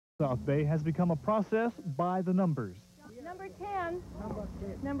South Bay has become a process by the numbers. Number 10.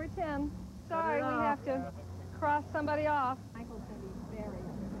 Number 10. Sorry, we have to cross somebody off.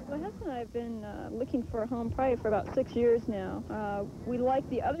 My husband and I have been looking for a home probably for about 6 years now. We like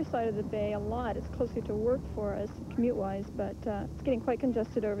the other side of the bay a lot. It's closer to work for us, commute-wise, but it's getting quite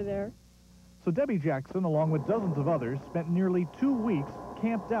congested over there. So Debbie Jackson, along with dozens of others, spent nearly 2 weeks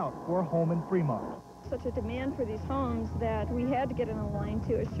camped out for a home in Fremont. Such a demand for these homes that we had to get in a line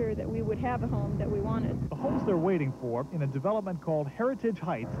to assure that we would have a home that we wanted. The homes they're waiting for in a development called Heritage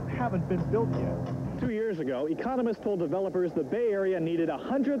Heights haven't been built yet. 2 years ago, economists told developers the Bay Area needed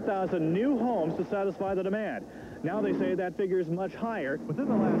 100,000 new homes to satisfy the demand. Now they say that figure is much higher. Within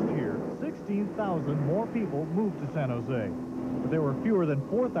the last year, 16,000 more people moved to San Jose. But there were fewer than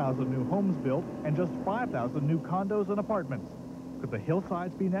 4,000 new homes built and just 5,000 new condos and apartments. Could the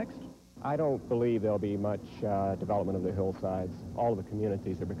hillsides be next? I don't believe there'll be much development of the hillsides. All of the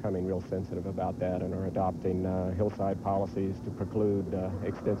communities are becoming real sensitive about that and are adopting hillside policies to preclude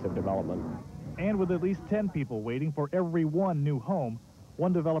extensive development. And with at least 10 people waiting for every one new home,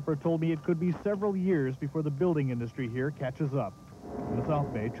 one developer told me it could be several years before the building industry here catches up. In the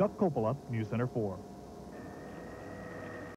South Bay, Chuck Coppola, News Center 4.